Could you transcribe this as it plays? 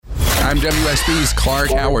I'm WSB's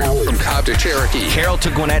Clark Howard. From Cobb to Cherokee, Carroll to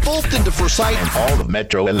Gwinnett, Fulton to Forsyth, and all of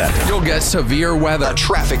Metro 11. You'll get severe weather, a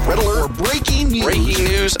traffic red alert, or breaking news. Breaking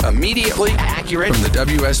news immediately accurate from the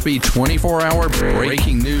WSB 24-hour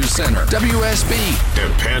Breaking News Center. WSB.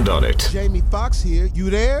 Depend on it. Jamie Foxx here. You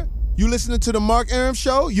there? You listening to the Mark Arum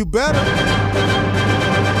Show? You better.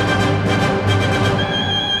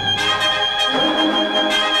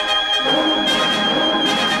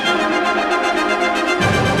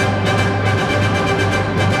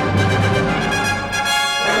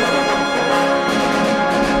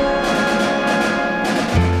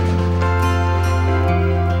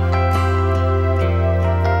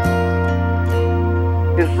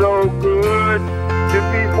 It's so good to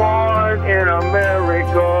be born in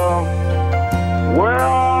America, where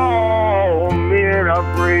all men are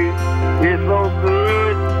free. It's so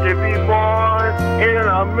good to be born in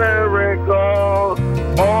America,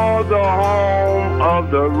 all the home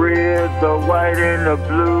of the red, the white, and the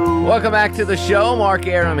blue. Welcome back to the show. Mark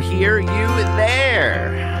Arum here, you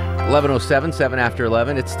there. 11:07, 7 after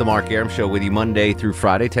 11. It's the Mark Arum Show with you Monday through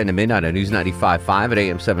Friday, 10 to midnight on News 95.5 at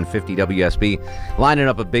AM 750 WSB. Lining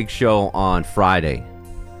up a big show on Friday.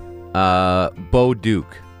 Bo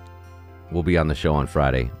Duke will be on the show on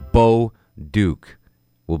Friday. Bo Duke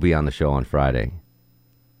will be on the show on Friday.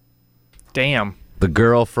 Damn. The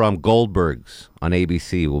girl from Goldberg's on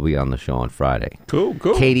ABC will be on the show on Friday. Cool.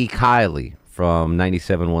 Katie Kiley from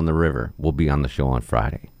 97.1 The River will be on the show on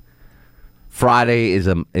Friday. Friday is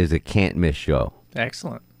a can't miss show.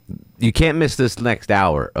 Excellent. You can't miss this next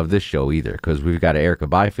hour of this show either, because we've got Erica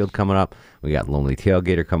Byfield coming up. We got Lonely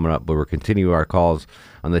Tailgater coming up, but we're continuing our calls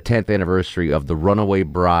on the 10th anniversary of the Runaway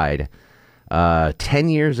Bride. 10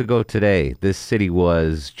 years ago today, this city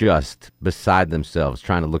was just beside themselves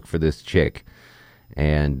trying to look for this chick.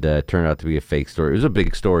 And turned out to be a fake story. It was a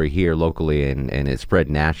big story here locally, and it spread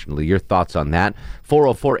nationally. Your thoughts on that?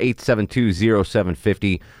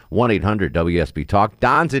 404-872-0750, 1-800-WSB-TALK.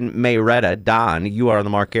 Don's in Marietta. Don, you are on the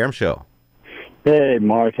Mark Arum Show. Hey,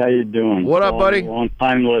 Mark. How you doing? What up, buddy? Long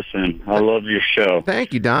time listen. I love your show.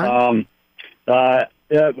 Thank you, Don. I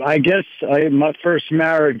guess my first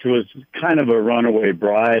marriage was kind of a runaway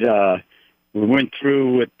bride. We went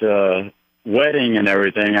through with the wedding and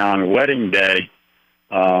everything on wedding day.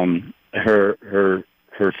 Her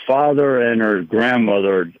father and her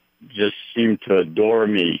grandmother just seemed to adore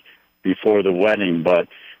me before the wedding, but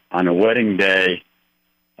on the wedding day,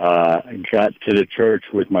 I got to the church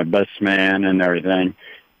with my best man and everything,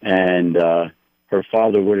 and her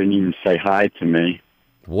father wouldn't even say hi to me.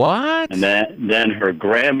 What? And then her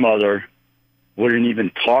grandmother wouldn't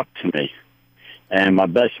even talk to me. And my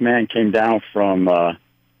best man came down from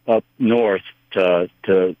up north to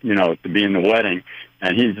be in the wedding.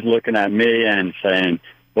 And he's looking at me and saying,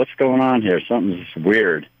 "What's going on here? Something's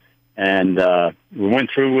weird." And we went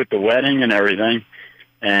through with the wedding and everything,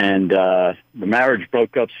 and the marriage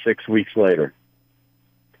broke up 6 weeks later.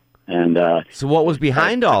 And so what was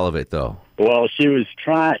behind all of it, though? Well, she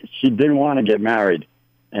didn't want to get married,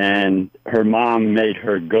 and her mom made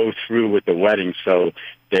her go through with the wedding so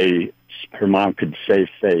her mom could save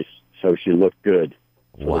face, so she looked good.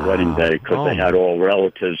 For the wedding day, because they had all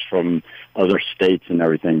relatives from other states and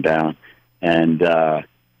everything down, and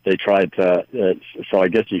they tried to. So I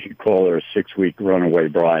guess you could call her a 6-week runaway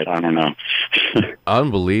bride. I don't know.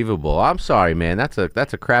 Unbelievable! I'm sorry, man. That's a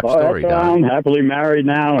crap story, Don. I'm happily married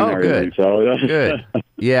now and everything. Good. So Good.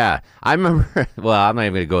 Yeah, I remember. Well, I'm not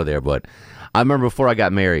even going to go there, but I remember before I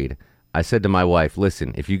got married, I said to my wife,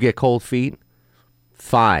 "Listen, if you get cold feet,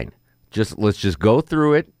 fine. Let's just go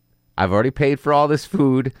through it. I've already paid for all this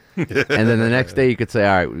food." And then the next day you could say,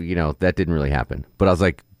 all right, that didn't really happen. But I was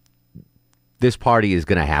like, this party is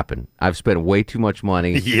going to happen. I've spent way too much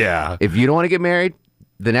money. Yeah. If you don't want to get married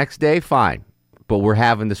the next day, fine. But we're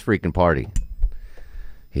having this freaking party.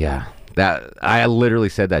 Yeah. I literally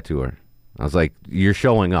said that to her. I was like, you're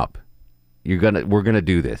showing up. We're going to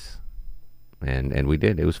do this. And we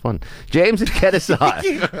did. It was fun. James in Kennesaw.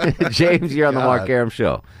 James, you're on the Mark Arum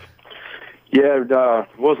Show. Yeah, it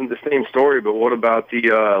wasn't the same story, but what about the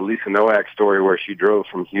Lisa Nowak story where she drove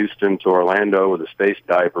from Houston to Orlando with a space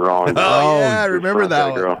diaper on? I remember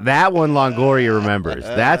that one. That one Longoria remembers.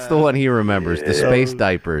 That's the one he remembers, the space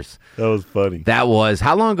diapers. That was funny. That was,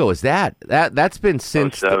 how long ago was that? That's been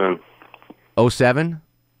since... 07. 07?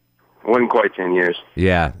 Wasn't quite 10 years.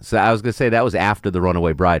 Yeah, so I was going to say that was after the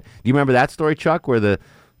Runaway Bride. Do you remember that story, Chuck, where the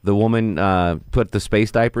The woman put the space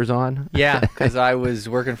diapers on? Yeah, because I was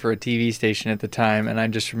working for a TV station at the time, and I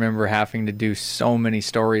just remember having to do so many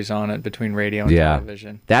stories on it between radio and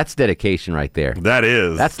television. That's dedication right there. That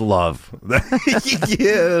is. That's love.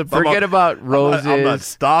 Yeah. Forget about roses. I'm not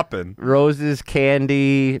stopping. Roses,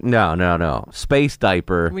 candy. No. Space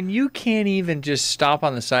diaper. When you can't even just stop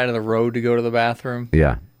on the side of the road to go to the bathroom,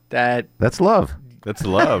 Yeah. that's love. That's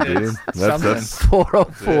love, dude. That's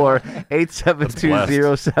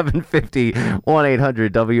 404-872-0750,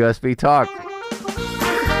 1-800-WSB Talk.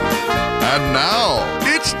 And now,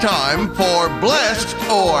 it's time for Blessed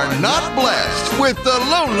or Not Blessed with the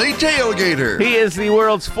Lonely Tailgater. He is the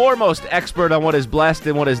world's foremost expert on what is blessed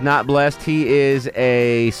and what is not blessed. He is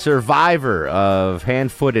a survivor of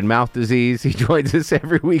hand, foot, and mouth disease. He joins us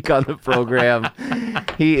every week on the program.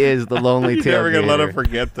 He is the Lonely Tailgater. You're never going to let him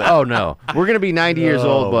forget that. Oh, no. We're going to be 90 years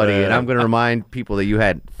old, buddy, and I'm going to remind people that you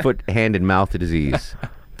had foot, hand, and mouth disease.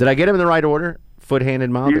 Did I get him in the right order? Foot, hand,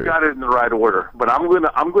 and mouth? You got it in the right order, but I'm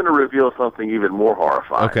gonna reveal something even more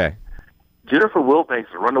horrifying. Okay. Jennifer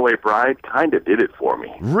Wilbanks, the Runaway Bride, kind of did it for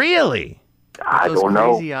me. Really? I don't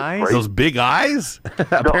know. crazy eyes? Those big eyes?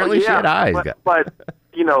 Apparently she had eyes. But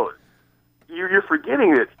you know, you're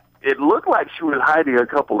forgetting that it looked like she was hiding a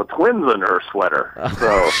couple of twins in her sweater.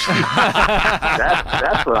 So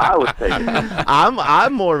that's what I was thinking.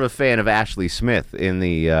 I'm more of a fan of Ashley Smith in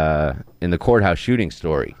the courthouse shooting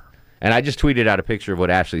story. And I just tweeted out a picture of what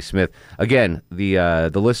Ashley Smith, again, the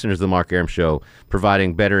listeners of the Mark Arum Show,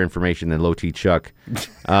 providing better information than Low T Chuck.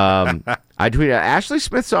 I tweeted out, Ashley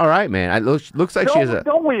Smith's all right, man. It looks like she has a...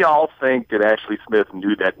 Don't we all think that Ashley Smith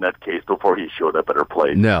knew that nutcase before he showed up at her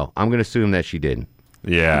place? No, I'm going to assume that she didn't.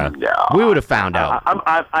 Yeah. No. We would have found out. I'm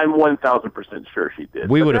 1,000% sure she did.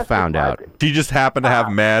 We But would have that's found just my out. opinion. She just happened to have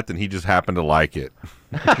meth, and he just happened to like it.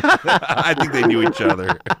 I think they knew each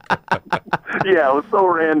other. Yeah, it was so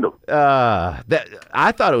random. I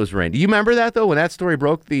thought it was random. You remember that, though, when that story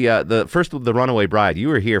broke? The first, the Runaway Bride. You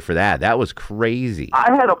were here for that. That was crazy.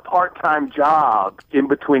 I had a part-time job in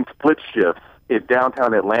between split shifts in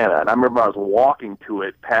downtown Atlanta, and I remember I was walking to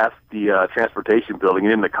it past the transportation building,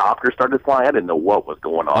 and then the copter started flying. I didn't know what was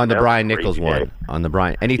going on. On the That was Brian a crazy Nichols day. one. On the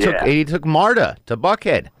Brian. And he Yeah. took Marta to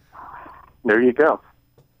Buckhead. There you go.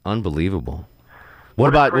 Unbelievable.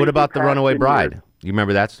 What a What crazy about the past Runaway 10 Bride? years. You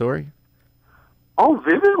remember that story? Oh,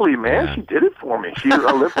 vividly, man. Yeah. She did it for me. She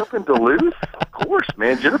lived up in Duluth. Of course,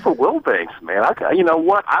 man. Jennifer Wilbanks, man. You know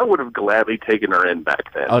what? I would have gladly taken her in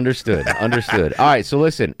back then. Understood. All right, so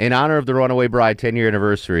listen, in honor of the Runaway Bride 10-year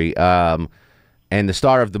anniversary, and the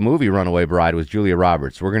star of the movie Runaway Bride was Julia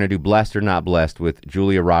Roberts. We're going to do Blessed or Not Blessed with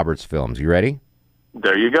Julia Roberts films. You ready?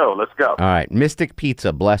 There you go. Let's go. All right, Mystic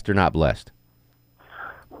Pizza, Blessed or Not Blessed?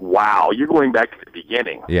 Wow, you're going back to the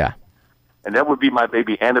beginning. Yeah. And that would be my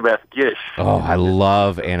baby Annabeth Gish. Oh, I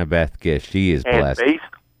love Annabeth Gish. She is And blessed.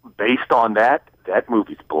 based on that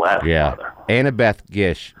movie's blessed. Yeah. Father. Annabeth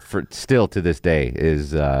Gish, still to this day,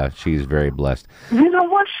 is she's very blessed. You know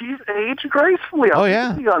what? She's aged gracefully. Oh,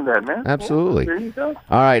 yeah. I'll on that, man. Absolutely. Yeah, there you go.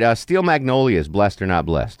 All right, Steel Magnolias, Blessed or Not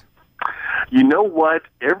Blessed? You know what?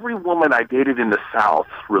 Every woman I dated in the South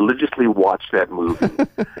religiously watched that movie.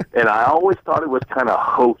 And I always thought it was kind of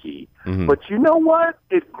hokey. Mm-hmm. But you know what?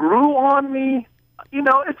 It grew on me. You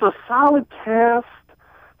know, it's a solid cast.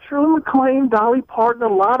 Shirley MacLaine, Dolly Parton, a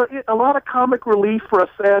lot of comic relief for a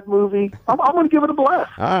sad movie. I'm going to give it a bless.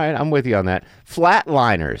 All right, I'm with you on that.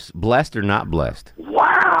 Flatliners, Blessed or Not Blessed?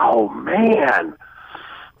 Wow, man.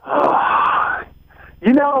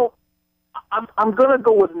 You know, I'm going to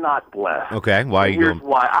go with not blessed. Okay, why are you Here's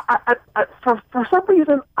going? why. For some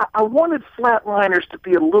reason, I wanted Flatliners to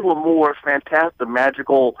be a little more fantastic,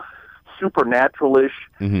 magical, supernatural-ish.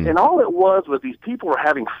 Mm-hmm. And all it was these people were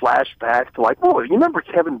having flashbacks to, like, oh, you remember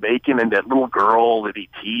Kevin Bacon and that little girl that he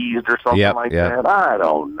teased or something like that? I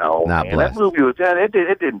don't know. Not man. blessed. That movie was, it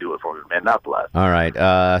didn't do it for me, man. Not blessed. All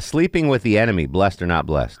right, Sleeping with the Enemy, Blessed or Not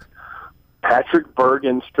Blessed? Patrick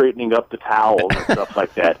Bergen straightening up the towels and stuff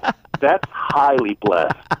like that. That's highly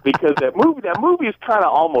blessed because that movie is kind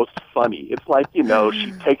of almost funny. It's like, you know,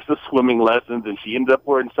 she takes the swimming lessons and she ends up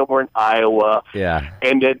somewhere in Iowa. Yeah.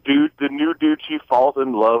 And that dude, the new dude she falls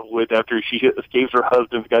in love with after she escapes her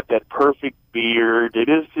husband's got that perfect beard. It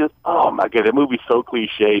is just, oh my God, that movie's so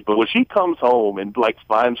cliche. But when she comes home and like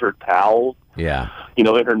finds her towels, yeah, you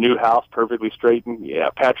know, in her new house, perfectly straightened. Yeah,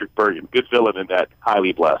 Patrick Bergen, good villain in that.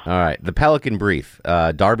 Highly blessed. All right, The Pelican Brief,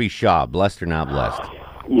 Darby Shaw, Blessed or Not Blessed?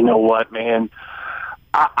 You know what, man?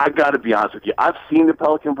 I got to be honest with you. I've seen The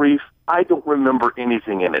Pelican Brief. I don't remember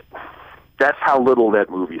anything in it. That's how little that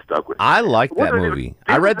movie stuck with me. I like that movie.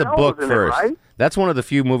 I read the book first. Right? That's one of the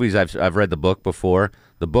few movies I've read the book before.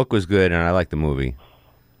 The book was good, and I like the movie.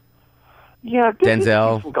 Yeah,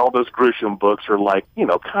 Denzel. All those Grisham books are like,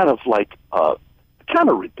 kind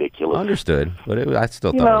of ridiculous. Understood, but I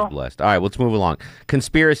still thought it was blessed. All right, let's move along.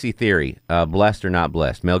 Conspiracy theory, blessed or not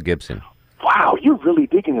blessed? Mel Gibson. Wow, you're really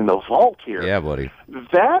digging in the vault here. Yeah, buddy.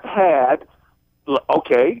 That had,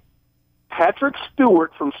 Patrick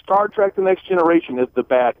Stewart from Star Trek The Next Generation is the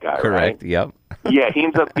bad guy, Correct, right? Yep. Yeah, he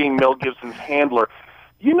ends up being Mel Gibson's handler.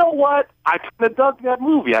 You know what? I kind of dug that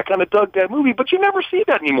movie, but you never see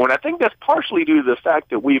that anymore. And I think that's partially due to the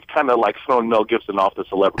fact that we've kind of like thrown Mel Gibson off the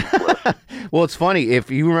celebrity list. Well, it's funny.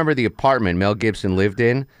 If you remember the apartment Mel Gibson lived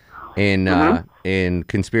in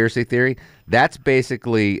Conspiracy Theory, that's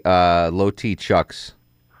basically Low T Chuck's.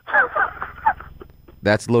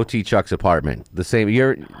 That's Low T Chuck's apartment. The same.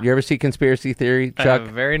 You ever see Conspiracy Theory, Chuck? A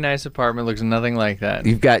very nice apartment. Looks nothing like that.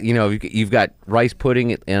 You've got rice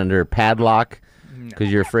pudding under padlock.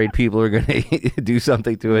 Because you're afraid people are going to do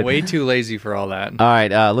something to it. Way too lazy for all that. All right,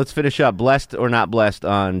 let's finish up. Blessed or not blessed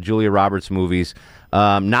on Julia Roberts movies.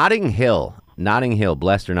 Notting Hill,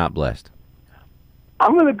 blessed or not blessed?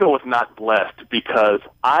 I'm going to go with not blessed because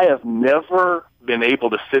I have never been able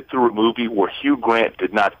to sit through a movie where Hugh Grant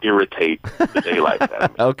did not irritate the daylight out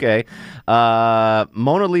of me. Okay.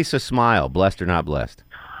 Mona Lisa Smile, blessed or not blessed?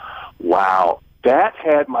 Wow, that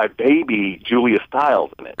had my baby Julia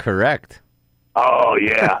Stiles in it. Correct. Oh,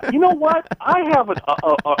 yeah. You know what? I have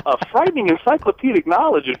a frightening encyclopedic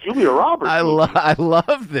knowledge of Julia Roberts. I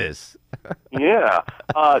love this. Yeah.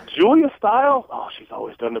 Julia Stiles, she's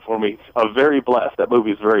always done it for me. Very blessed. That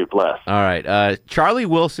movie is very blessed. All right. Charlie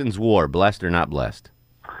Wilson's War, blessed or not blessed?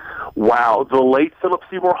 Wow, the late Philip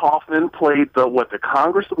Seymour Hoffman played the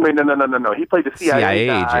congressman. No. He played the CIA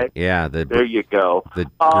guy. Agent. Yeah, there you go. The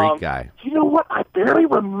Greek guy. You know what? I barely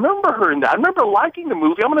remember her in that. I remember liking the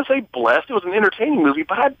movie. I'm going to say blessed. It was an entertaining movie,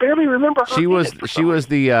 but I barely remember her. She was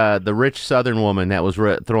the rich Southern woman that was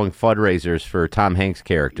throwing fundraisers for Tom Hanks'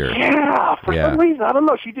 character. Yeah, for some reason I don't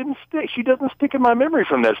know. She didn't stick. She doesn't stick in my memory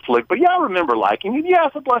from that flick. But yeah, I remember liking it. Yeah,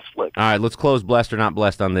 it's a blessed flick. All right, let's close blessed or not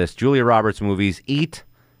blessed on this. Julia Roberts movies: Eat,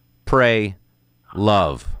 Pray,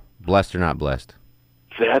 Love. Blessed or not blessed?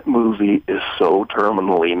 That movie is so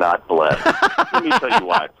terminally not blessed. Let me tell you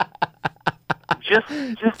why. Just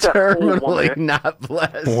that terminally whole woman, not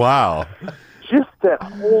blessed. Wow. Just that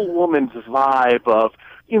whole woman's vibe of,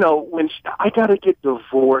 when I got to get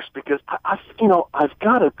divorced because I've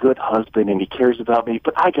got a good husband and he cares about me,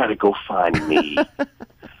 but I got to go find me.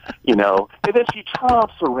 And then she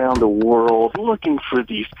tromps around the world looking for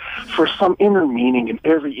some inner meaning in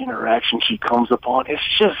every interaction she comes upon. It's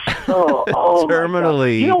just so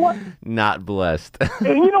terminally you know what? Not blessed.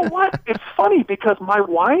 And you know what? It's funny because my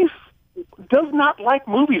wife does not like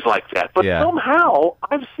movies like that, but somehow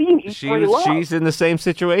I've seen Eat, Pray, Love. She's in the same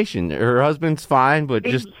situation. Her husband's fine, but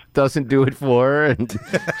just doesn't do it for her, and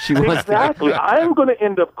she wants exactly. I am going to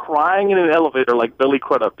end up crying in an elevator like Billy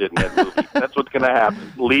Crudup did in that movie. That's what's going to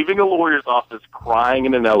happen. Leaving a lawyer's office, crying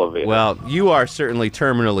in an elevator. Well, you are certainly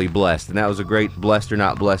terminally blessed, and that was a great blessed or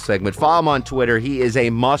not blessed segment. Follow him on Twitter. He is a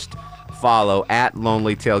must follow at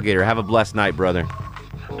Lonely Tailgater. Have a blessed night, brother.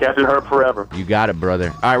 Captain Herb forever. You got it, brother.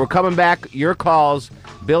 All right, we're coming back. Your calls.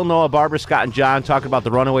 Bill, Noah, Barbara, Scott, and John talking about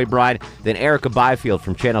the Runaway Bride. Then Erica Byfield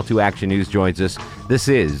from Channel 2 Action News joins us. This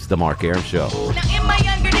is The Mark Arum Show. Now, in my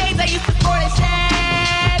younger days, I used to sport a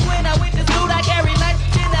shag. When I went to school, I carried lunch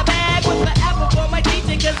in a bag. Was forever for my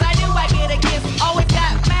teacher, because I knew I'd get a kiss. Always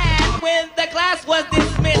got mad when the class was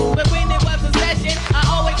dismissed. But when it was a session, I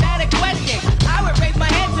always had a question. I would raise my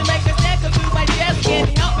hand to make a step through my chest. Can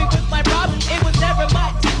you help me with my problem? It was never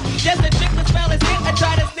much. Just a trick to spell a stick. I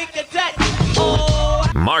try to sneak a touch. Oh.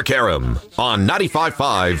 Mark Arum on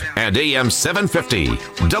 95.5 and AM 750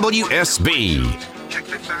 WSB.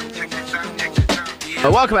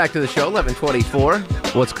 Welcome back to the show, 1124.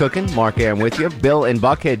 What's cooking? Mark Arum with you. Bill and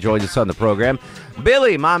Buckhead joins us on the program.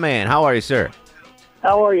 Billy, my man, how are you, sir?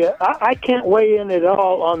 How are you? I can't weigh in at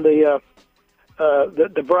all on the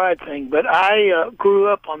bride thing, but I grew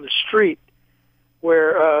up on the street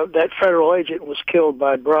where that federal agent was killed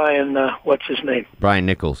by Brian, what's his name? Brian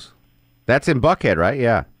Nichols. That's in Buckhead, right?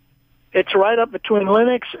 Yeah. It's right up between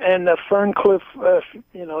Lenox and Ferncliff.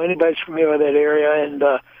 Anybody's familiar with that area, and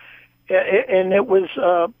it was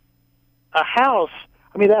a house.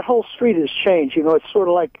 I mean, that whole street has changed. It's sort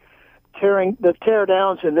of like the tear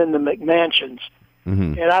downs and then the McMansions.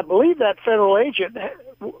 Mm-hmm. And I believe that federal agent,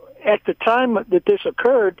 at the time that this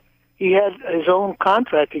occurred, he had his own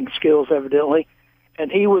contracting skills, evidently,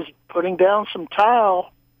 and he was putting down some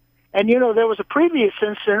tile. And, there was a previous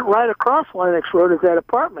incident right across Lenox Road at that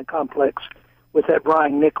apartment complex with that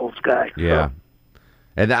Brian Nichols guy. Yeah.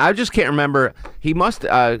 And I just can't remember. He must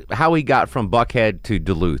how he got from Buckhead to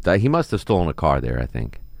Duluth. He must have stolen a car there, I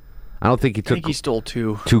think. I don't think he took. I think he stole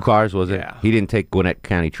two. 2 cars, was it? Yeah. He didn't take Gwinnett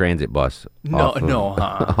County Transit bus.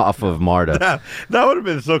 Off of MARTA. That would have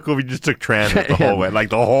been so cool if he just took transit the whole way, like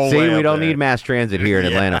the whole way. See, we don't there. need mass transit here in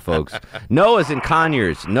Atlanta, folks. Noah's in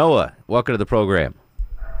Conyers. Noah, welcome to the program.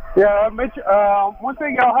 Yeah, one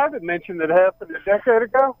thing y'all haven't mentioned that happened a decade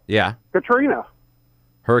ago. Yeah. Katrina.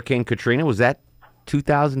 Hurricane Katrina, was that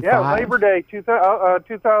 2005? Yeah, Labor Day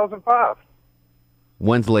 2005.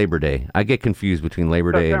 When's Labor Day? I get confused between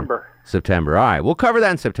Labor Day and September. All right, we'll cover that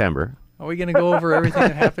in September. Are we going to go over everything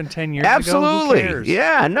that happened 10 years Absolutely. ago? Who cares?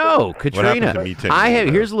 Yeah, no. Katrina. To me 10 years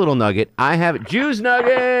ago? Here's a little nugget. Jews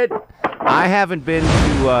nugget. I haven't been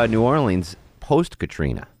to New Orleans post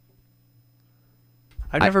Katrina.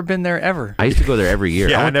 I've never been there ever. I used to go there every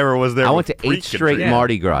year. I never was there. I went to 8 straight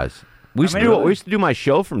Mardi Gras. We used to do my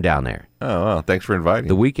show from down there. Oh, well, thanks for inviting.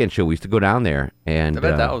 The weekend show. We used to go down there, and I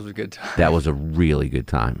bet that was a good time. That was a really good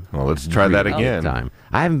time. Well, let's try that again. I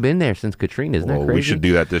haven't been there since Katrina. Isn't that crazy? We should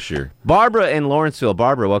do that this year. Barbara in Lawrenceville.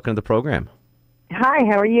 Barbara, welcome to the program. Hi,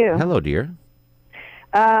 how are you? Hello, dear.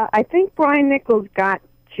 I think Brian Nichols got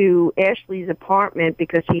to Ashley's apartment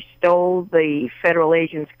because he stole the federal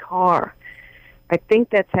agent's car. I think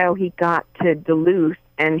that's how he got to Duluth,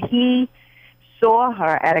 and he saw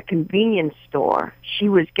her at a convenience store. She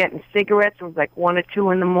was getting cigarettes. It was like 1 or 2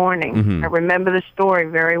 in the morning. Mm-hmm. I remember the story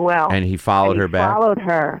very well. And he followed her back? Followed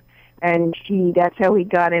her, and that's how he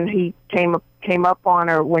got in. He came up on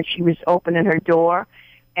her when she was opening her door,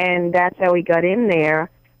 and that's how he got in there.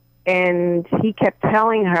 And he kept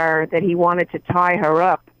telling her that he wanted to tie her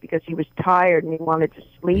up because he was tired and he wanted to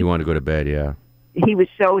sleep. You wanted to go to bed, yeah. He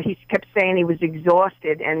kept saying he was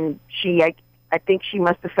exhausted, and I think she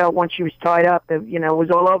must have felt once she was tied up that, it was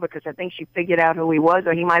all over, because I think she figured out who he was,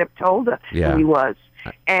 or he might have told her who he was.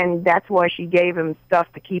 And that's why she gave him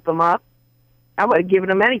stuff to keep him up. I would have given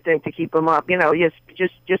him anything to keep him up,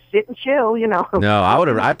 just sit and chill, No,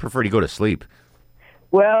 I prefer to go to sleep.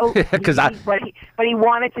 Well, but he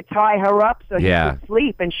wanted to tie her up so he could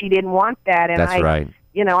sleep, and she didn't want that. And that's right.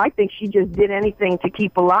 I think she just did anything to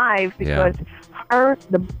keep alive because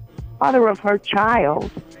the father of her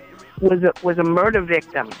child was a murder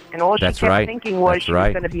victim, and all she kept thinking was she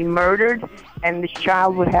was going to be murdered, and this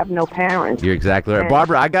child would have no parents. You're exactly right.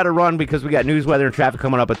 Barbara, I got to run because we got news, weather, and traffic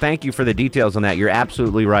coming up, but thank you for the details on that. You're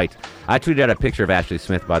absolutely right. I tweeted out a picture of Ashley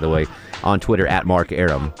Smith, by the way, on Twitter at Mark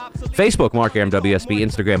Arum. Facebook, Mark Arum WSB.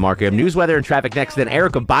 Instagram, Mark Arum. News, weather, and traffic next. Then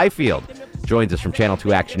Erica Byfield joins us from Channel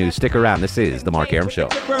 2 Action News. Stick around. This is The Mark Arum Show.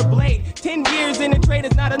 10 years in the trade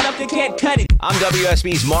is not enough. They can't cut it. I'm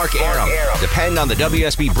WSB's Mark Arum. Depend on the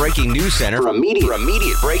WSB Breaking News Center for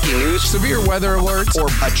immediate breaking news, severe weather alerts, or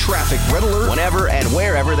a traffic red alert whenever and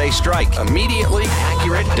wherever they strike. Immediately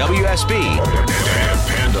accurate WSB.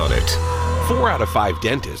 Depend on it. 4 out of 5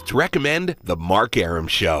 dentists recommend The Mark Arum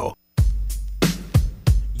Show.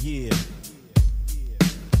 Yeah.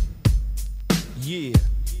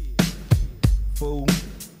 Fool.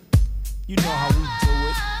 You know how we do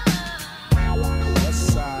it.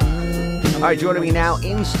 West side. All right, joining me now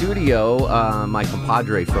in studio, my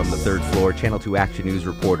compadre from the 3rd floor, Channel 2 Action News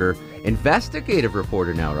reporter, investigative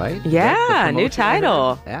reporter now, right? Yeah, new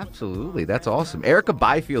title. Absolutely, that's awesome. Erica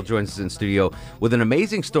Byfield joins us in studio with an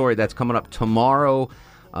amazing story that's coming up tomorrow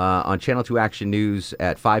on Channel 2 Action News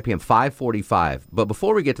at 5 p.m., 5:45. But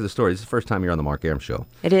before we get to the story, this is the first time you're on the Mark Arum Show.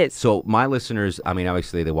 It is. So my listeners,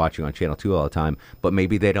 obviously they watch you on Channel 2 all the time, but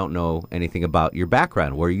maybe they don't know anything about your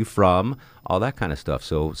background. Where are you from? All that kind of stuff.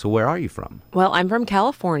 So where are you from? Well, I'm from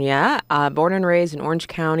California, born and raised in Orange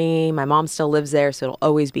County. My mom still lives there, so it'll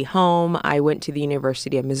always be home. I went to the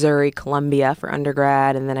University of Missouri, Columbia for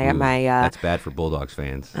undergrad, and then I got my... that's bad for Bulldogs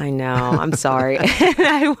fans. I know. I'm sorry.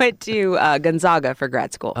 I went to Gonzaga for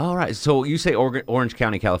grad school. All right. So you say Orange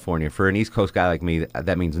County, California. For an East Coast guy like me,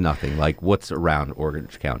 that means nothing. Like, what's around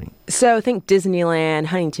Orange County? So think Disneyland,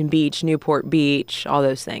 Huntington Beach, Newport Beach, all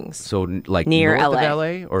those things. So like near north LA. of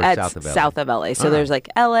LA or south of LA? South of LA. So there's like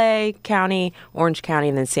LA County, Orange County,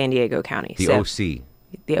 and then San Diego County. The OC.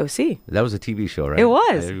 The OC. That was a TV show, right? It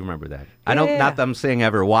was. I remember that. I don't. Not that I'm saying I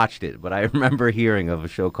ever watched it, but I remember hearing of a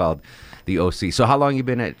show called The OC. So how long you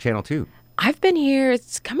been at Channel 2? I've been here,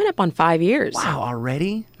 it's coming up on 5 years. Wow,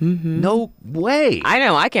 already? Mm-hmm. No way. I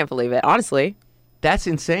know, I can't believe it, honestly. That's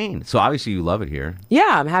insane. So obviously you love it here. Yeah,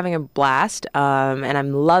 I'm having a blast, and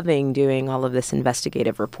I'm loving doing all of this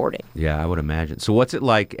investigative reporting. Yeah, I would imagine. So what's it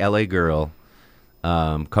like, LA girl,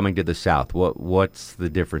 coming to the South? What's the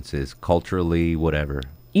differences, culturally, whatever?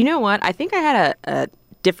 You know what? I think I had a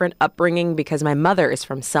different upbringing because my mother is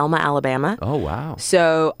from Selma, Alabama. Oh, wow.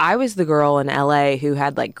 So I was the girl in LA who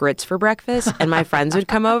had like grits for breakfast, and my friends would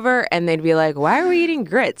come over and they'd be like, "Why are we eating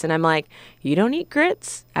grits?" And I'm like, "You don't eat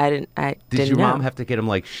grits?" I Did your know. mom have to get them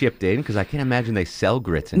like shipped in? Because I can't imagine they sell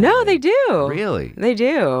grits. No, they do. Really? They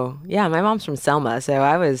do. Yeah, my mom's from Selma, so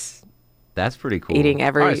I was That's pretty cool. eating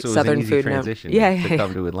every All right, so it was Southern an easy food. transition Yeah. to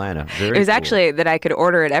come to Atlanta. Very It was cool. actually that I could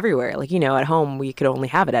order it everywhere. Like, at home, we could only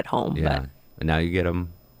have it at home. Yeah. And now you get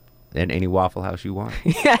them in any Waffle House you want.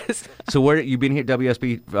 Yes. So where you've been here at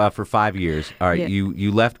WSB for 5 years. All right. Yeah.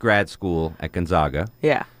 You left grad school at Gonzaga.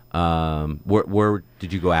 Yeah. Where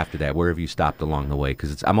did you go after that? Where have you stopped along the way?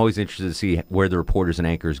 Because I'm always interested to see where the reporters and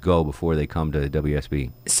anchors go before they come to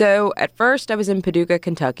WSB. So at first I was in Paducah,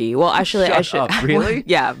 Kentucky. Well, actually, I should. Up, really?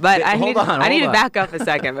 Yeah, but I need to on. back up a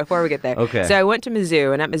second before we get there. Okay. So I went to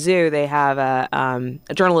Mizzou, and at Mizzou they have a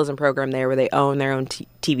journalism program there where they own their own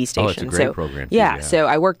TV station. Oh, it's a great program, too, Yeah, yeah. so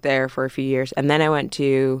I worked there for a few years, and then I went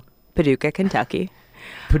to Paducah, Kentucky.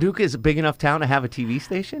 Paducah is a big enough town to have a TV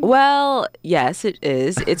station? Well, yes, it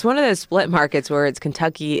is. It's one of those split markets where it's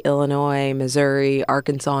Kentucky, Illinois, Missouri,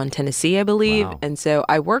 Arkansas, and Tennessee, I believe. Wow. And so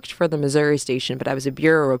I worked for the Missouri station, but I was a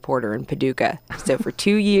bureau reporter in Paducah. So for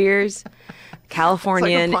 2 years,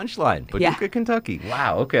 Californian. It's like a punchline. Paducah, Kentucky.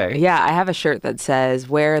 Wow, okay. Yeah, I have a shirt that says,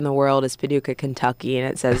 "Where in the world is Paducah, Kentucky?" And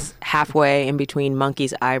it says halfway in between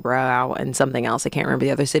Monkey's Eyebrow and something else. I can't remember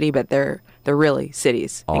the other city, but they're really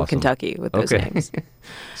cities in Awesome. Kentucky with those Okay. names.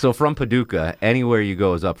 So from Paducah, anywhere you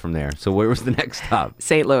go is up from there. So where was the next stop?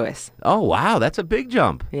 St. Louis. Oh, wow. That's a big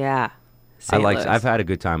jump. Yeah. I've had a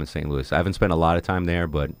good time in St. Louis. I haven't spent a lot of time there,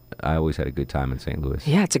 but I always had a good time in St. Louis.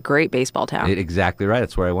 Yeah, it's a great baseball town. Exactly right.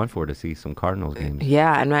 That's where I went for to see some Cardinals games.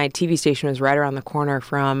 Yeah, and my TV station was right around the corner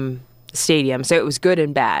from the stadium, so it was good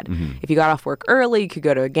and bad. Mm-hmm. If you got off work early, you could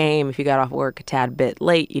go to a game. If you got off work a tad bit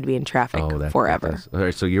late, you'd be in traffic forever. All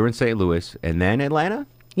right, so you were in St. Louis and then Atlanta?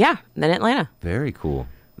 Yeah, and then Atlanta. Very cool.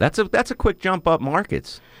 That's a quick jump up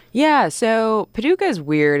markets. Yeah, so Paducah is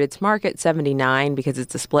weird. It's market 79 because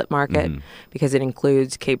it's a split market because it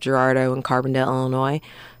includes Cape Girardeau and Carbondale, Illinois.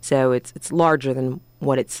 So it's larger than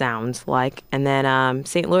what it sounds like. And then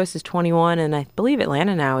St. Louis is 21, and I believe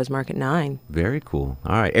Atlanta now is market 9. Very cool.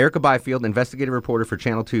 All right. Erica Byfield, investigative reporter for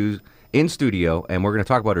Channel 2's in studio, and we're going to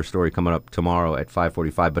talk about her story coming up tomorrow at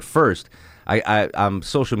 5:45. But first, I'm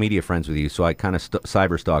social media friends with you, so I kind of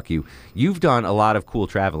cyber stalk you. You've done a lot of cool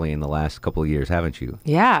traveling in the last couple of years, haven't you?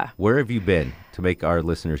 Yeah. Where have you been to make our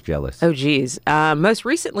listeners jealous? Oh, geez. Most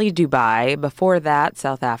recently, Dubai. Before that,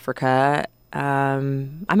 South Africa.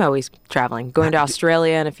 I'm always traveling. Going to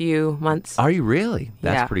Australia in a few months. Are you really?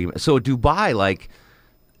 That's Yeah. pretty. So Dubai, like,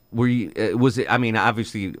 were you? Was it? I mean,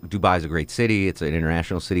 obviously, Dubai is a great city. It's an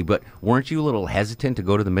international city, but weren't you a little hesitant to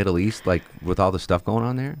go to the Middle East, like with all the stuff going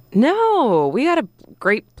on there? No, we got a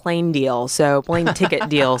great plane ticket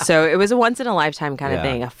deal. So it was a once in a lifetime kind of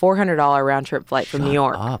Yeah. thing. A $400 round trip flight from New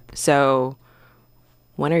York. So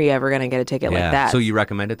when are you ever going to get a ticket like that? So you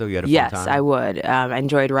recommend it though? You had a fun Yes, time? I would. I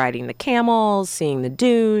enjoyed riding the camels, seeing the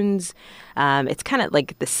dunes. It's kind of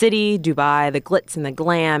like the city, Dubai, the glitz and the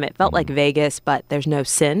glam. It felt like Vegas, but there's no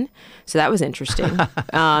sin. So that was interesting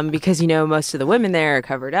because, most of the women there are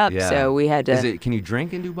covered up. Yeah. So we had to. Can you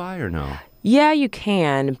drink in Dubai or no? Yeah, you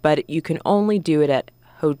can, but you can only do it at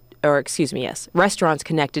restaurants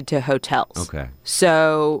connected to hotels. Okay.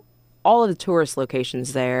 So all of the tourist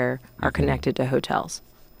locations there are connected to hotels.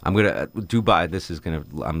 I'm gonna Dubai.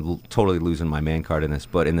 I'm totally losing my man card in this.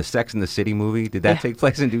 But in the Sex and the City movie, did that take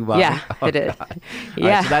place in Dubai? Yeah, it did. God. Yeah. All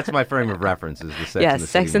right, so that's my frame of reference. Is the Sex and the City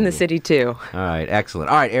Sex and the movie. City too. All right, excellent.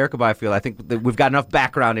 All right, Erica Byfield, I think that we've got enough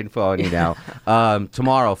background info on you now.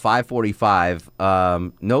 Tomorrow,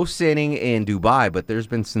 5:45. No sitting in Dubai, but there's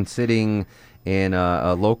been some sitting in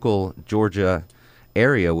a local Georgia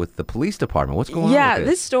area with the police department. What's going on Yeah, with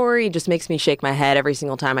this story just makes me shake my head every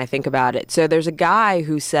single time I think about it. So there's a guy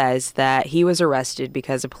who says that he was arrested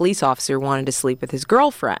because a police officer wanted to sleep with his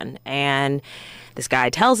girlfriend. And this guy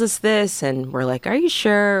tells us this, and we're like, are you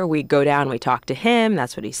sure? We go down, we talk to him.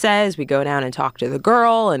 That's what he says. We go down and talk to the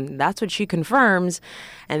girl, and that's what she confirms.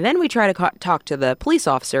 And then we try to talk to the police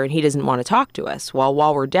officer, and he doesn't want to talk to us.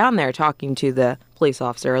 While we're down there talking to the police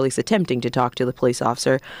officer, or at least attempting to talk to the police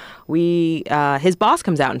officer, his boss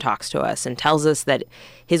comes out and talks to us and tells us that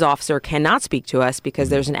his officer cannot speak to us because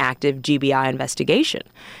there's an active GBI investigation.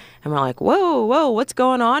 And we're like, whoa, what's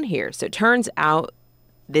going on here? So it turns out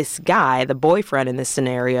this guy, the boyfriend in this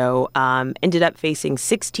scenario, ended up facing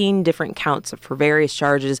 16 different counts for various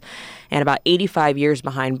charges and about 85 years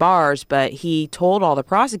behind bars. But he told all the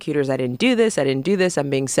prosecutors, I didn't do this, I'm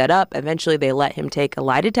being set up. Eventually, they let him take a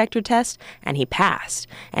lie detector test, and he passed.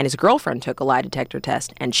 And his girlfriend took a lie detector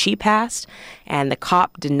test, and she passed. And the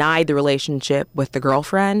cop denied the relationship with the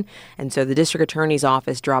girlfriend. And so the district attorney's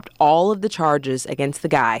office dropped all of the charges against the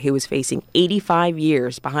guy who was facing 85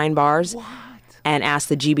 years behind bars. What? And asked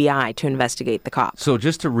the GBI to investigate the cop. So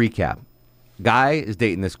just to recap, guy is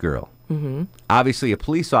dating this girl. Mm-hmm. Obviously, a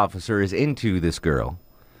police officer is into this girl.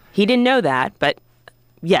 He didn't know that, but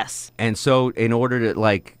yes. And so in order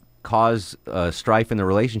to, cause strife in the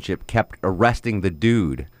relationship, kept arresting the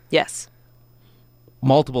dude. Yes.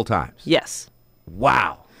 Multiple times. Yes.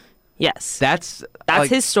 Wow. Yes. That's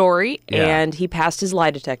his story, yeah. And he passed his lie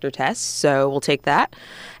detector test, so we'll take that.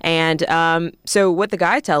 And so what the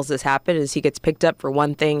guy tells us happened is he gets picked up for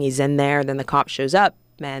one thing, he's in there, then the cop shows up,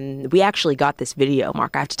 and we actually got this video,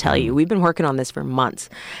 Mark, I have to tell you. We've been working on this for months,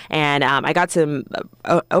 and I got some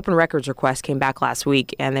open records requests came back last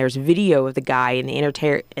week, and there's video of the guy in the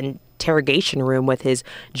interrogation room with his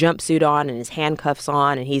jumpsuit on and his handcuffs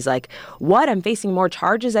on, and he's like, what, I'm facing more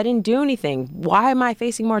charges? I didn't do anything. Why am I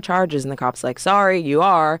facing more charges? And the cop's like, sorry, you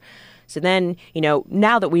are. So then,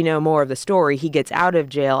 now that we know more of the story, he gets out of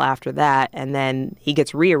jail after that, and then he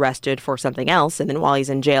gets rearrested for something else, and then while he's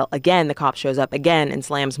in jail again, the cop shows up again and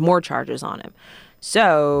slams more charges on him.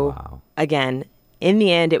 So Again, in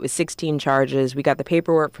the end, it was 16 charges. We got the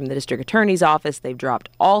paperwork from the district attorney's office. They've dropped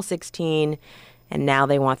all 16. And now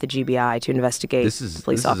they want the GBI to investigate the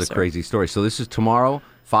police officer. This is a crazy story. So this is tomorrow,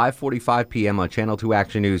 5:45 p.m. on Channel 2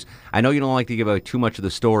 Action News. I know you don't like to give away too much of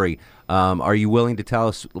the story. Are you willing to tell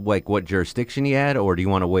us what jurisdiction he had, or do you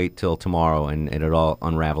want to wait till tomorrow and it'll all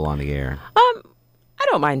unravel on the air? I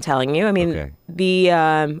don't mind telling you. I mean,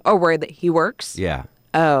 okay. Where he works? Yeah.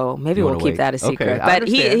 Oh, maybe we'll keep that a secret. Okay, but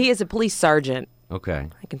he is a police sergeant. Okay.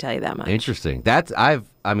 I can tell you that much. Interesting. I've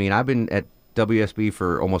been at WSB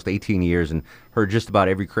for almost 18 years and heard just about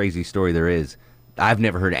every crazy story there is. I've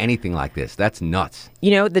never heard anything like this. That's nuts.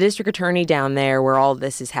 The district attorney down there where all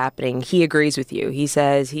this is happening, he agrees with you. He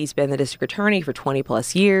says he's been the district attorney for 20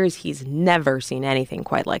 plus years. He's never seen anything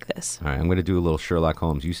quite like this. All right, I'm going to do a little Sherlock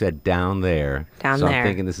Holmes. You said down there. Down so there. I'm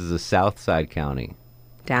thinking this is a South Side County.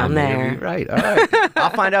 Down there. Right. All right.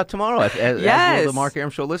 I'll find out tomorrow, as will the Mark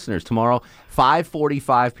Arum Show listeners. Tomorrow,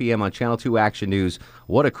 5:45 p.m. on Channel 2 Action News.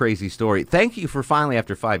 What a crazy story. Thank you for finally,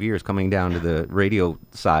 after 5 years, coming down to the radio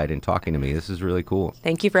side and talking to me. This is really cool.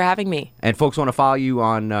 Thank you for having me. And folks want to follow you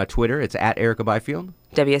on Twitter. It's at Erica Byfield.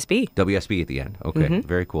 WSB. WSB at the end. Okay.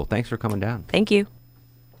 Very cool. Thanks for coming down. Thank you.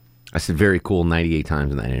 I said very cool 98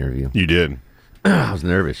 times in that interview. You did. I was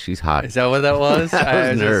nervous. She's hot. Is that what that was? I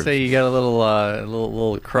was nervous. Say you got a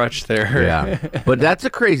little crutch there. Yeah, but that's a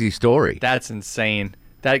crazy story. That's insane.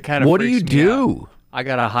 That kind of. What do you do? I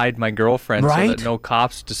gotta hide my girlfriend so that no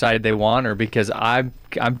cops decide they want her because I'm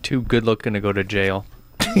too good looking to go to jail.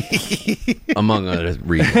 Among other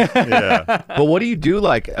reasons. Yeah. But what do you do?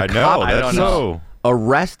 Like a cop, I don't know.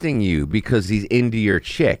 Arresting you because he's into your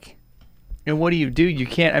chick. And what do? You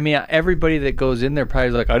can't. I mean, everybody that goes in there probably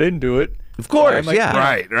is like, I didn't do it. Of course,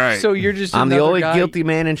 yeah. Right. So you're just I'm the another only guy. guilty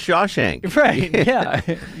man in Shawshank. Right, yeah.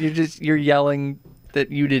 You're yelling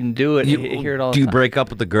that you didn't do it. You hear it all Do the you time. break up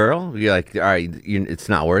with the girl? You're like, all right, it's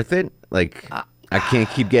not worth it? Like, I can't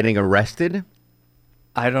keep getting arrested?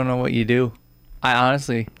 I don't know what you do. I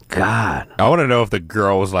honestly... God. I want to know if the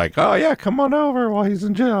girl was like, oh, yeah, come on over while he's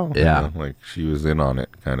in jail. Yeah. Like, she was in on it,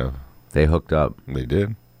 kind of. They hooked up. They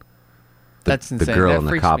did? That's insane. The girl That and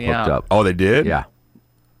the freaks cop me hooked out. up. Oh, they did? Yeah.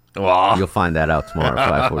 Wow. You'll find that out tomorrow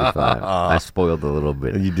at 5:45. I spoiled a little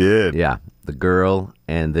bit. You did? Yeah. The girl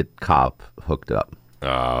and the cop hooked up.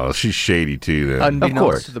 Oh, she's shady too, then. Unbeknownst Of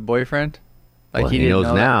course. to the boyfriend? Like Well, he he didn't knows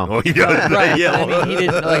know now. That? Oh, he does. Right. Yeah. I mean, he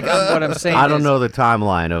didn't, like, what I'm saying I don't is- know the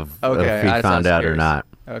timeline of Okay, if he that's found out or curious. not.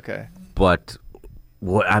 Okay. But,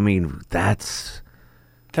 that's...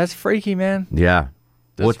 That's freaky, man. Yeah.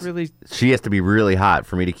 That's really... She has to be really hot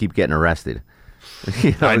for me to keep getting arrested.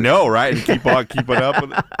 You know? I know, right? And keep on keeping up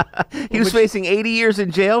with it. He was facing 80 years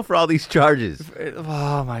in jail for all these charges.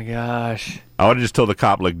 Oh, my gosh. I would have just told the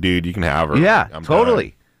cop, like, dude, you can have her. Yeah, I'm totally.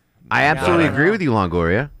 done. I absolutely agree with you,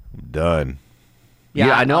 Longoria. I'm done.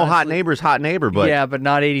 Yeah, I know honestly, hot neighbor's hot neighbor, but... Yeah, but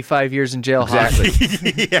not 85 years in jail Exactly.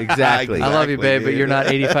 hot. Exactly. I love you, babe, but you're not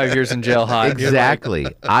 85 years in jail hot. You're Exactly.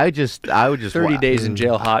 I would just 30 days in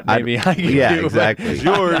jail hot, maybe. I can yeah, do, exactly. It's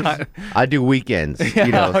yours. I do weekends. Yeah,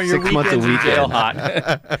 You know, your 6 months a weekends in jail weekend.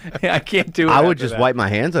 hot. I can't do it. I would after just that. wipe my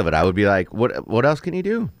hands of it. I would be like, what else can you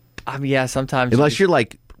do? Yeah, sometimes. Unless you're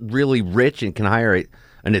like really rich and can hire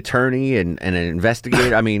an attorney and an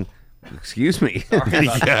investigator. I mean, excuse me.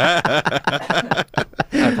 I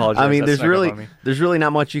apologize. I mean, That's there's really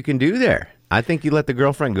not much you can do there. I think you let the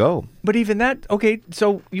girlfriend go. But even that, okay,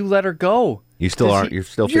 so you let her go. You still aren't. You're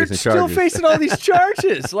still facing charges. You're still facing all these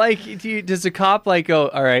charges. Like, does the cop like go,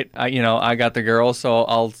 all right, I got the girl, so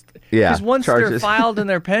I'll. Yeah. Because once charges. they're filed and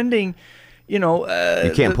they're pending, you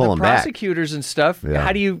can't pull them back. Prosecutors and stuff. Yeah.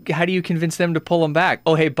 How do you convince them to pull them back?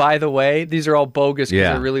 Oh, hey, by the way, these are all bogus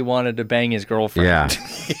because I really wanted to bang his girlfriend. Yeah.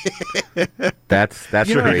 that's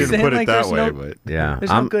you know right. You didn't put it that way, but yeah,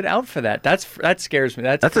 there's no good out for that. That scares me.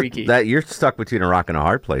 That's freaky. That you're stuck between a rock and a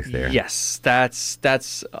hard place there. Yes,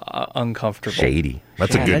 that's uncomfortable. Shady.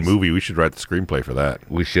 That's a good movie. We should write the screenplay for that.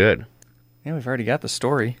 We should. Yeah, we've already got the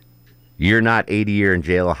story. You're not 80 year in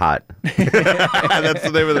jail hot. That's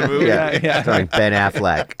the name of the movie. Yeah. Starring Ben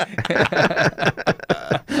Affleck.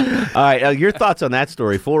 All right, your thoughts on that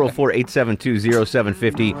story?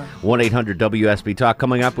 404-872-0750, 1-800-WSB Talk.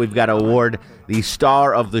 Coming up, we've got to award the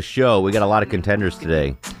star of the show. We got a lot of contenders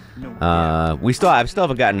today. I still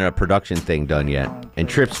haven't gotten a production thing done yet. And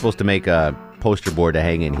Tripp's supposed to make a poster board to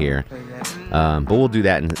hang in here. But we'll do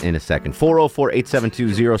that in a second.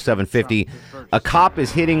 404-872-0750. A cop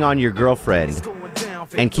is hitting on your girlfriend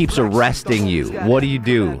and keeps arresting you. What do you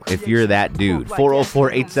do if you're that dude?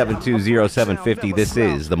 404-872-0750. This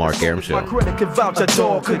is the Mark Arum Show. My credit can vouch a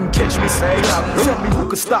dog couldn't catch me. Tell me who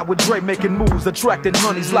could stop with Dre making moves, attracting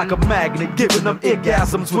honeys like a magnet, giving them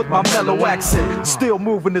orgasms with my mellow accent. Still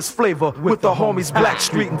moving this flavor with the homies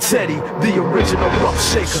Blackstreet and Teddy, the original rough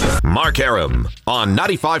shaker. Mark Arum on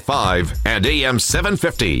 95.5 and AM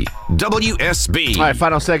 750 WSB. All right,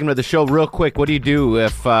 final segment of the show. Real quick, what do you do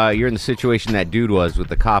if you're in the situation that dude was with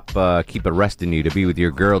the cop keep arresting you to be with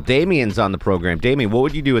your girl? Damien's on the program. Damien, what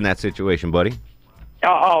would you do in that situation, buddy?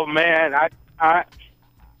 Oh man, I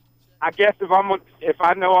guess if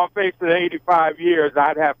I know I'm facing 85 years,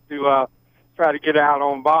 I'd have to try to get out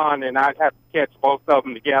on bond, and I'd have to catch both of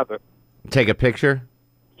them together. Take a picture?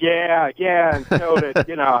 Yeah, and show that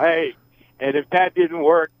hey. And if that didn't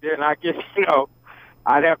work, then I guess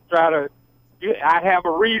I'd have to try to. I'd have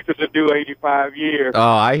a reason to do 85 years. Oh,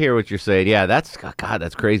 I hear what you're saying. Yeah, that's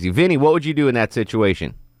crazy. Vinny, what would you do in that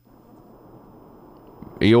situation?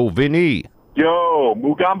 Yo, Vinny. Yo,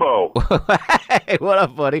 Mugambo. Hey, what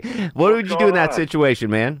up, buddy? What would you do in that situation,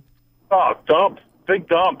 man? Oh, dump. Big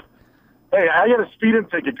dump. Hey, I got a speeding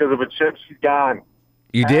ticket because of a chick. She's gone.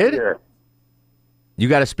 You did? You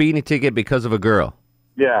got a speeding ticket because of a girl?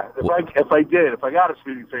 Yeah, if I got a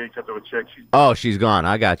speeding ticket because of a chick, she's gone.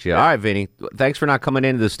 I got you. All right, Vinny. Thanks for not coming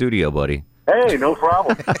into the studio, buddy. Hey, no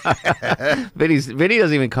problem. Vinny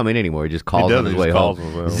doesn't even come in anymore. He just calls on his way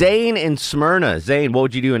home. Zane in Smyrna. Zane, what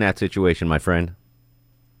would you do in that situation, my friend?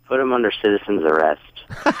 Put him under citizen's arrest.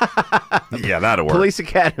 Yeah, that'll work. Police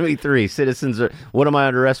Academy 3. What am I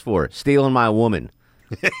under arrest for? Stealing my woman.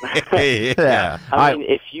 Yeah. I mean,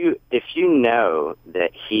 if you know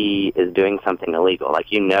that he is doing something illegal, like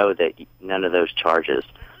that none of those charges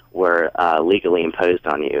were legally imposed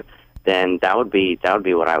on you, then that would be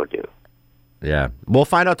what I would do. Yeah, we'll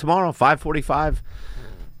find out tomorrow, 5:45.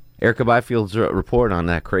 Erica Byfield's report on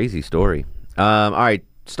that crazy story. All right,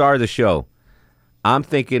 star of the show. I'm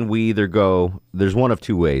thinking we either go. There's one of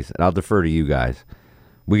two ways, and I'll defer to you guys.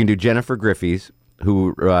 We can do Jennifer Griffey's,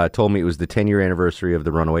 who told me it was the 10-year anniversary of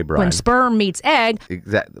the Runaway Bride. When sperm meets egg.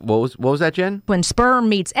 What was that, Jen? When sperm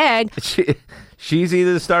meets egg. She's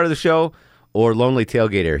either the star of the show or Lonely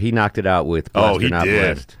Tailgater. He knocked it out with Blessed or Not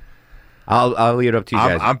Blessed. I'll leave it up to you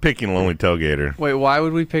guys. I'm picking Lonely Tailgater. Wait, why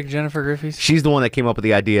would we pick Jennifer Griffey's? She's the one that came up with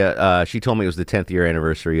the idea. She told me it was the 10th year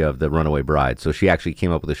anniversary of the Runaway Bride, so she actually came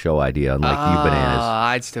up with a show idea, unlike you bananas.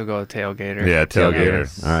 I'd still go with Tailgater. Yeah,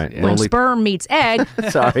 Tailgater. All right. When sperm meets egg.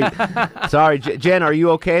 Sorry, Jen, are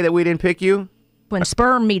you okay that we didn't pick you? When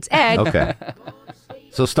sperm meets egg. Okay.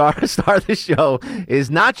 So star of the show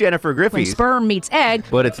is not Jennifer Griffey. When sperm meets egg.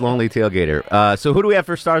 But it's Lonely Tailgater. So who do we have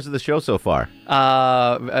for stars of the show so far?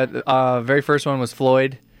 Very first one was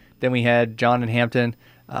Floyd. Then we had John and Hampton,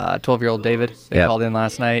 12-year-old David. They called in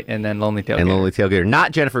last night. And then Lonely Tailgater. And Lonely Tailgater.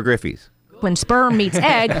 Not Jennifer Griffey's. When sperm meets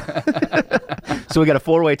egg. So we got a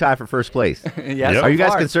 4-way tie for first place. Yes, Are you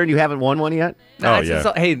guys concerned you haven't won one yet? No,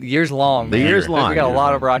 hey, the year's long. The year's long. We got a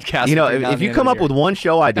lot of broadcasts. If you come up with one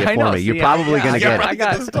show idea for me, you're probably going to get it.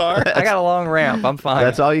 I got a long ramp. I'm fine.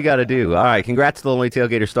 That's all you got to do. All right. Congrats to the Lonely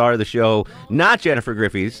Tailgater, star of the show, not Jennifer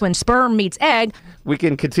Griffey's. When sperm meets egg. We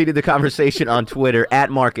can continue the conversation on Twitter at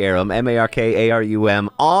Mark Arum, MarkArum,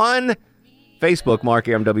 on Facebook, Mark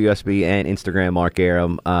Arum WSB, and Instagram, Mark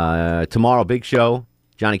Arum. Tomorrow, big show.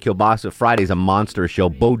 Johnny Kilbasa. Friday's a monster show.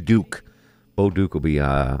 Bo Duke Bo Duke will be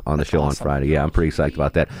on the show on Friday. Yeah, I'm pretty psyched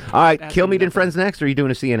about that. All right, Killmeat and Friends next, or are you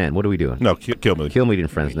doing a CNN? What are we doing? No, Killmeat. Killmeat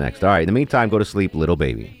and Friends next. All right, in the meantime, go to sleep, little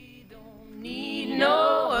baby.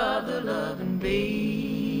 No other loving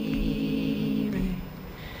baby.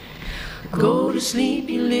 Go to sleep,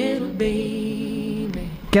 you little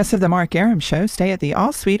baby. Guests of the Mark Arum Show stay at the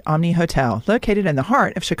All Suite Omni Hotel, located in the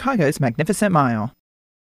heart of Chicago's Magnificent Mile.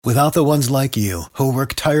 Without the ones like you, who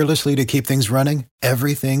work tirelessly to keep things running,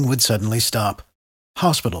 everything would suddenly stop.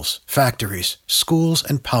 Hospitals, factories, schools,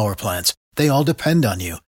 and power plants, they all depend on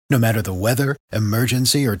you. No matter the weather,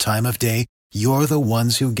 emergency, or time of day, you're the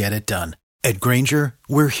ones who get it done. At Grainger,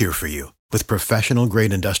 we're here for you with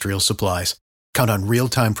professional-grade industrial supplies. Count on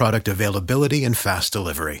real-time product availability and fast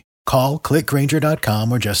delivery. Call, click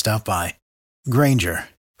Grainger.com, or just stop by. Grainger,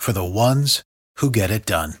 for the ones who get it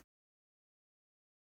done.